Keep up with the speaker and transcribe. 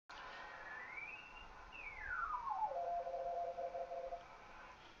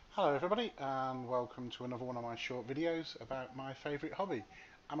Hello everybody and welcome to another one of my short videos about my favourite hobby,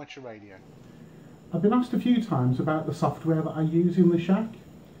 amateur radio. I've been asked a few times about the software that I use in the shack.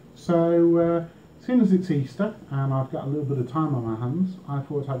 So, seeing as it's Easter and I've got a little bit of time on my hands, I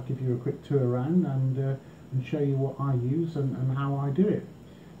thought I'd give you a quick tour around and show you what I use and how I do it.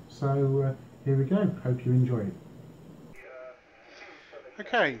 So, here we go. Hope you enjoy it.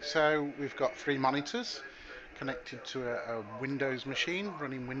 Okay, so we've got 3 monitors connected to a Windows machine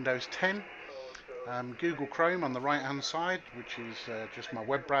running Windows 10. Google Chrome on the right hand side, which is just my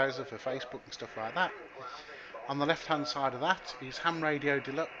web browser for Facebook and stuff like that. On the left hand side of that is Ham Radio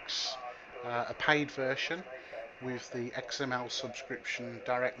Deluxe, a paid version with the XML subscription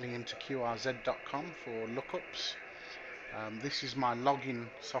directly into QRZ.com for lookups. This is my login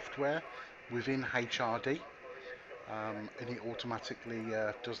software within HRD, and it automatically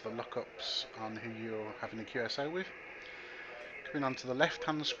does the lookups on who you're having a QSO with. Coming onto the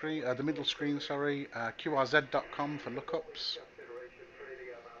left-hand screen, the middle screen, sorry, QRZ.com for lookups.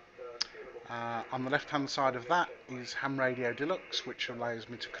 On the left-hand side of that is Ham Radio Deluxe, which allows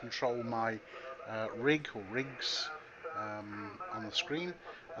me to control my rig or rigs on the screen.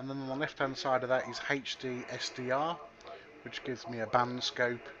 And then on the left-hand side of that is HD SDR, which gives me a band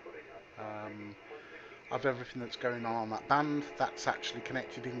scope of everything that's going on that band. That's actually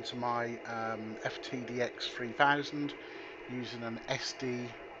connected into my FTDX 3000 using an SD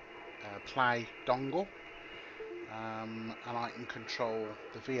play dongle, and I can control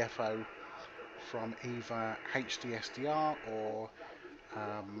the VFO from either HD SDR or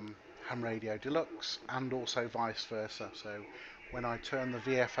Ham Radio Deluxe, and also vice versa. So when I turn the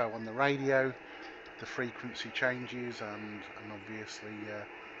VFO on the radio, the frequency changes and obviously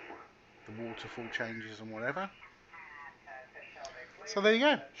the waterfall changes and whatever. So there you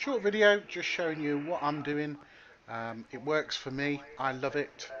go, short video just showing you what I'm doing. It works for me, I love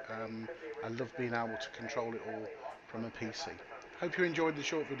it. I love being able to control it all from a PC. Hope you enjoyed the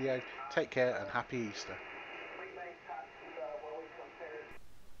short video. Take care and happy Easter.